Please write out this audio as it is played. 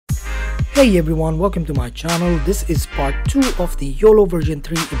Hey everyone, welcome to my channel. This is part 2 of the YOLO version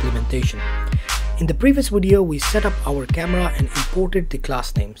 3 implementation. In the previous video, we set up our camera and imported the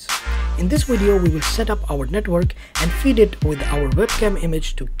class names. In this video, we will set up our network and feed it with our webcam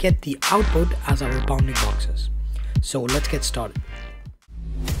image to get the output as our bounding boxes. So let's get started.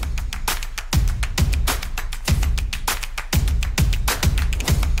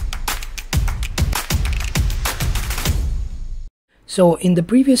 So in the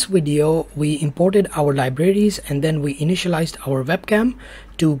previous video, we imported our libraries and then we initialized our webcam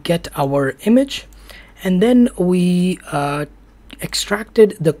to get our image, and then we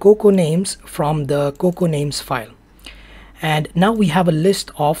extracted the Coco names from the Coco names file. And now we have a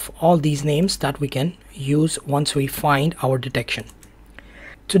list of all these names that we can use once we find our detection.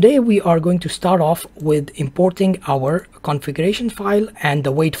 Today we are going to start off with importing our configuration file and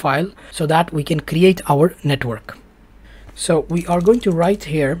the weight file so that we can create our network. So we are going to write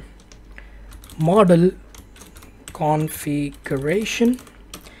here model configuration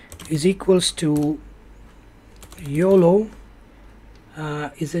is equals to YOLO,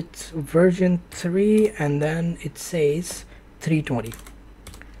 is it version 3, and then it says 320,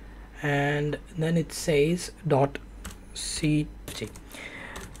 and then it says .ct,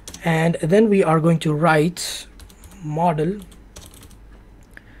 and then we are going to write model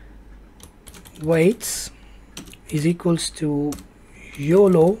weights is equals to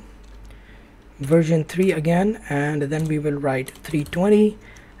YOLO version 3 again, and then we will write 320,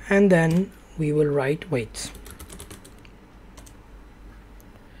 and then we will write weights.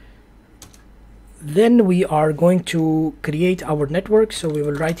 Then we are going to create our network, so we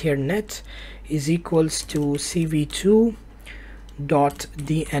will write here net is equals to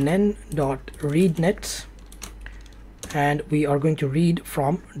cv2.dnn.readnet, and we are going to read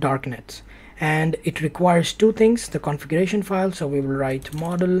from darknet. And it requires two things: the configuration file, so we will write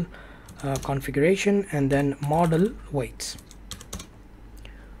model configuration and then model weights.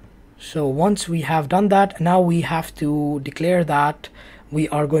 So once we have done that, now we have to declare that we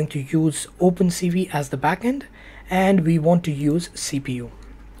are going to use OpenCV as the backend and we want to use CPU.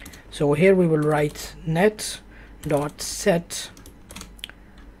 So here we will write net.set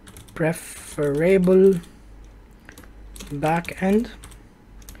preferable backend,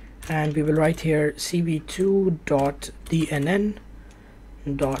 and we will write here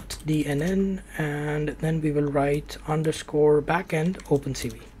cv2.dnn.dnn, and then we will write underscore backend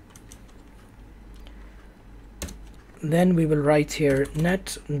OpenCV. Then we will write here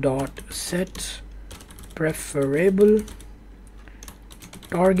net.set preferable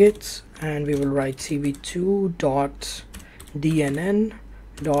targets, and we will write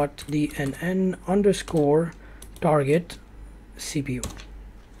cv2.dnn.dnn underscore target CPU.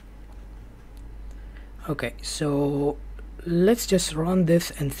 Okay, so let's just run this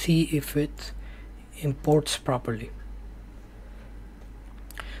and see if it imports properly.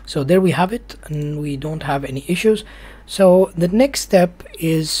 So there we have it, and we don't have any issues. So the next step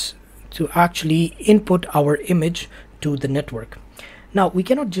is to actually input our image to the network. Now we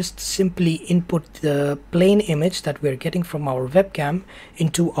cannot just simply input the plain image that we're getting from our webcam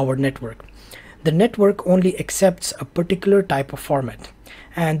into our network. The network only accepts a particular type of format,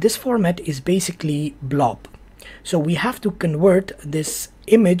 and this format is basically blob. So we have to convert this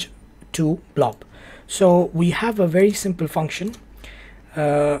image to blob. So we have a very simple function.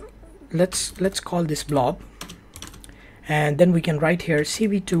 Let's call this blob, and then we can write here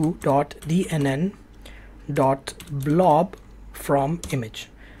cv2.dnn.blob from image.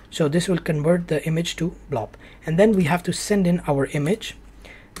 So this will convert the image to blob, and then we have to send in our image.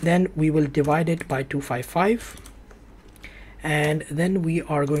 Then we will divide it by 255, and then we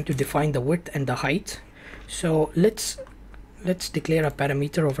are going to define the width and the height. So let's declare a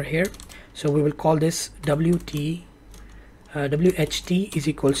parameter over here. So we will call this wht is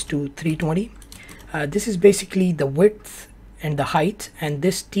equals to 320. This is basically the width and the height, and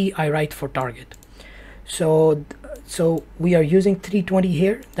this t I write for target. So we are using 320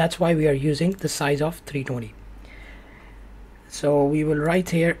 here. That's why we are using the size of 320. So we will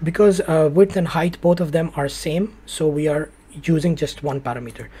write here, because width and height, both of them are same, so we are using just one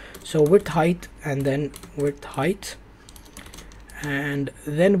parameter. So width height, and then width height, and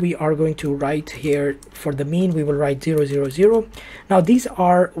then we are going to write here for the mean we will write 0 0 0. Now these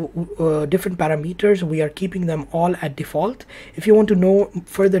are different parameters. We are keeping them all at default. If you want to know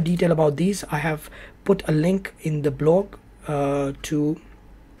further detail about these, I have put a link in the blog to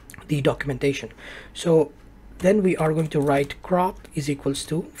the documentation. So then we are going to write crop is equals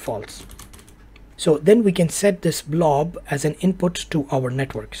to false. So then we can set this blob as an input to our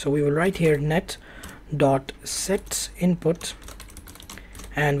network. So we will write here net dot set input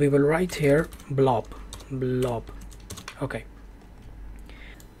and we will write here blob. Okay,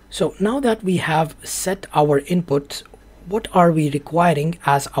 so now that we have set our input, what are we requiring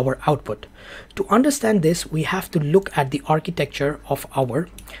as our output? To understand this, we have to look at the architecture of our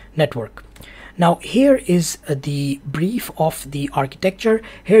network. Now here is the brief of the architecture.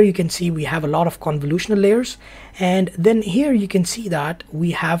 Here you can see we have a lot of convolutional layers, and then here you can see that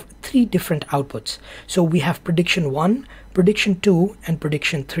we have three different outputs. So we have prediction 1, prediction 2, and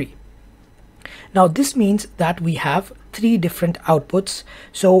prediction 3. Now this means that we have three different outputs,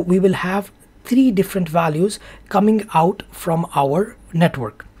 so we will have three different values coming out from our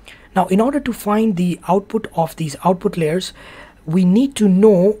network. Now in order to find the output of these output layers, we need to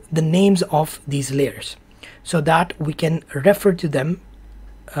know the names of these layers so that we can refer to them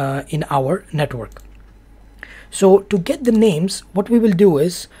in our network. So to get the names, what we will do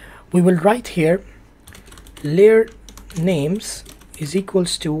is we will write here layer names is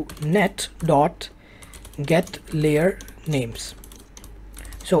equals to net dot get layer names.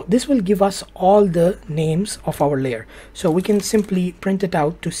 So this will give us all the names of our layer. So we can simply print it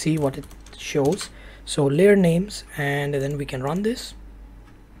out to see what it shows. So layer names, and then we can run this,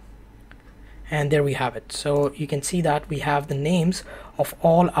 and there we have it. So you can see that we have the names of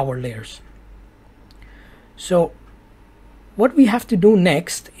all our layers. So what we have to do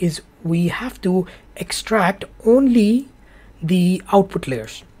next is we have to extract only the output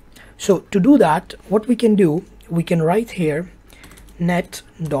layers. So to do that, what we can do, we can write here net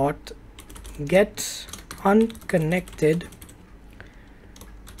dot get unconnected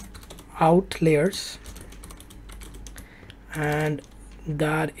out layers, and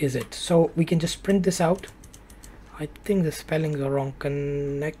that is it. So we can just print this out. I think the spellings are wrong.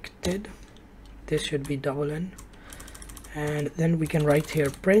 Connected, this should be double N, and then we can write here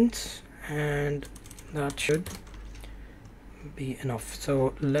print, and that should be enough.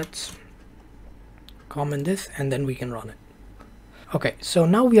 So let's comment this, and then we can run it. Okay, so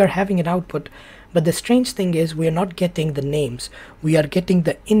now we are having an output, but the strange thing is we are not getting the names, we are getting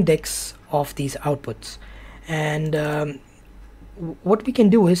the index of these outputs. And what we can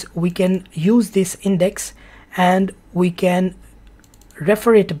do is we can use this index and we can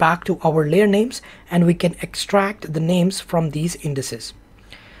refer it back to our layer names, and we can extract the names from these indices.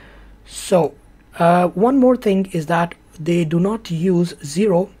 So one more thing is that they do not use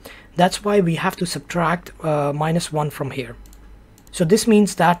 0. That's why we have to subtract -1 from here. So this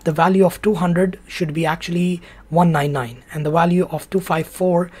means that the value of 200 should be actually 199, and the value of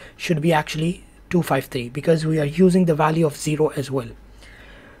 254 should be actually 253, because we are using the value of 0 as well.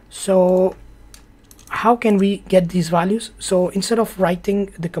 So how can we get these values? So instead of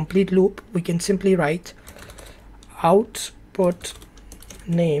writing the complete loop, we can simply write output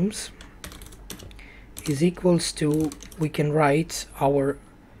names is equals to, we can write our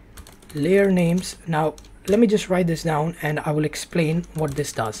layer names. Now let me just write this down and I will explain what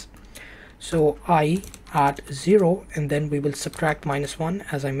this does. So I at 0, and then we will subtract -1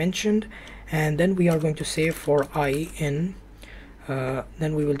 as I mentioned, and then we are going to say for I in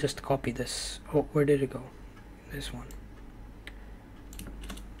then we will just copy this. Oh, where did it go? This one.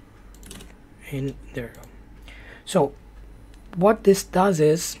 In there. So what this does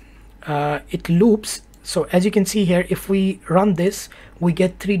is it loops. So as you can see here, if we run this, we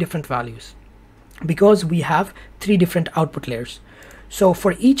get 3 different values because we have 3 different output layers. So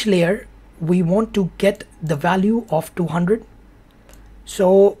for each layer we want to get the value of 200.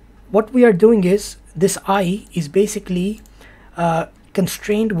 So what we are doing is this I is basically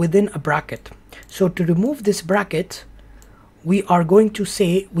constrained within a bracket. So to remove this bracket, we are going to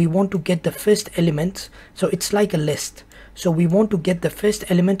say we want to get the first element. So it's like a list. So we want to get the first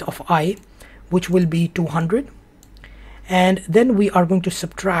element of I, which will be 200, and then we are going to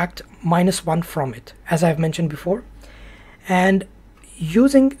subtract -1 from it, as I've mentioned before. And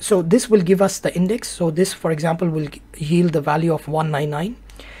using, so this will give us the index. So this, for example, will yield the value of 199,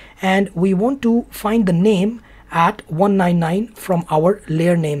 and we want to find the name at 199 from our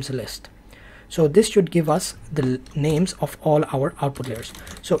layer names list. So this should give us the names of all our output layers.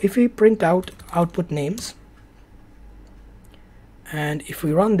 So if we print out output names, and if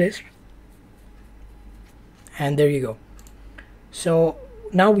we run this, and there you go. So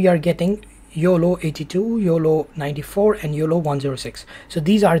now we are getting YOLO 82, YOLO 94, and YOLO 106. So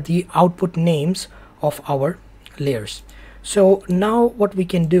these are the output names of our layers. So now what we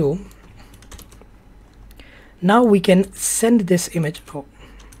can do, now we can send this image.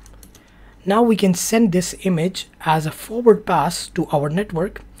 Now we can send this image as a forward pass to our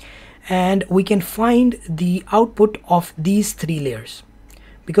network, and we can find the output of these 3 layers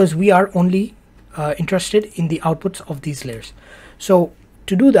because we are only interested in the outputs of these layers. So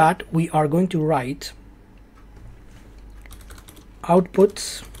to do that, we are going to write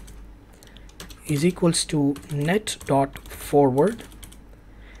outputs is equals to net dot forward,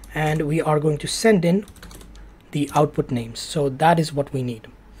 and we are going to send in the output names. So that is what we need.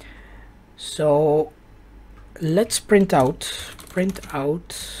 So let's print out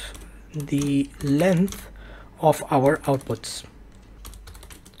the length of our outputs.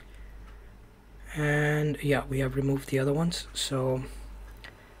 And yeah, we have removed the other ones, so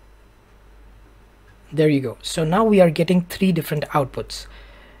there you go. So now we are getting 3 different outputs.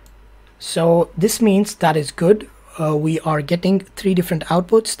 So this means that is good. We are getting 3 different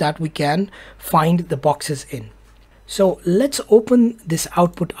outputs that we can find the boxes in. So let's open this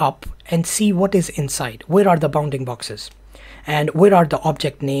output up and see what is inside. Where are the bounding boxes? And where are the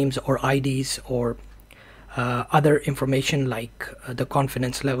object names or IDs or other information like the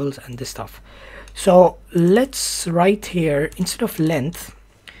confidence levels and this stuff. So let's write here, instead of length,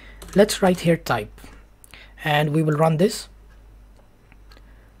 let's write here type, and we will run this.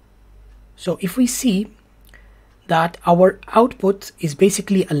 So if we see that our output is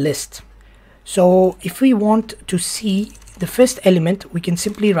basically a list. So if we want to see the first element, we can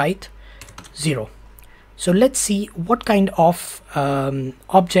simply write 0. So let's see what kind of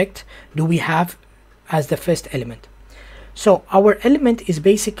object do we have as the first element. So our element is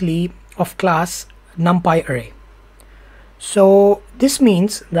basically of class numpy array. So this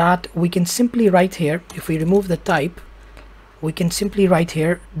means that we can simply write here, if we remove the type, we can simply write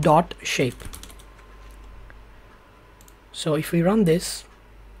here dot shape. So if we run this,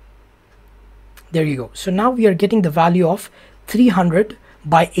 there you go. So now we are getting the value of 300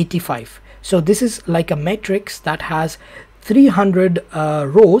 by 85. So this is like a matrix that has 300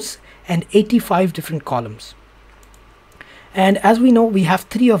 rows and 85 different columns. And as we know, we have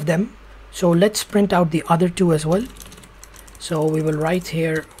 3 of them. So let's print out the other 2 as well. So we will write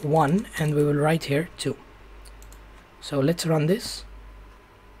here 1 and we will write here 2. So let's run this.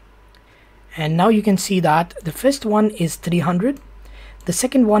 And now you can see that the first one is 300, the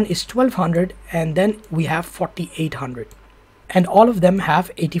second one is 1200, and then we have 4800. And all of them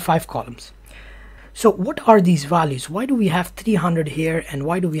have 85 columns. So what are these values? Why do we have 300 here, and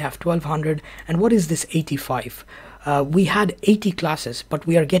why do we have 1200, and what is this 85? We had 80 classes, but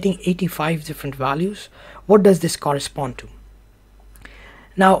we are getting 85 different values. What does this correspond to?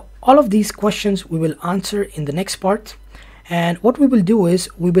 Now, all of these questions we will answer in the next part. And what we will do is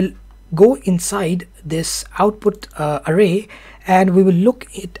we will go inside this output array, and we will look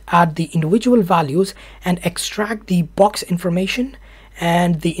at the individual values and extract the box information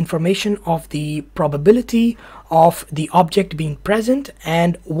and the information of the probability of the object being present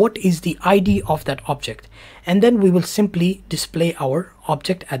and what is the ID of that object. And then we will simply display our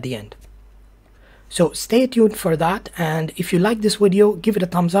object at the end. So stay tuned for that, and if you like this video, give it a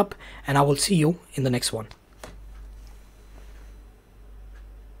thumbs up, and I will see you in the next one.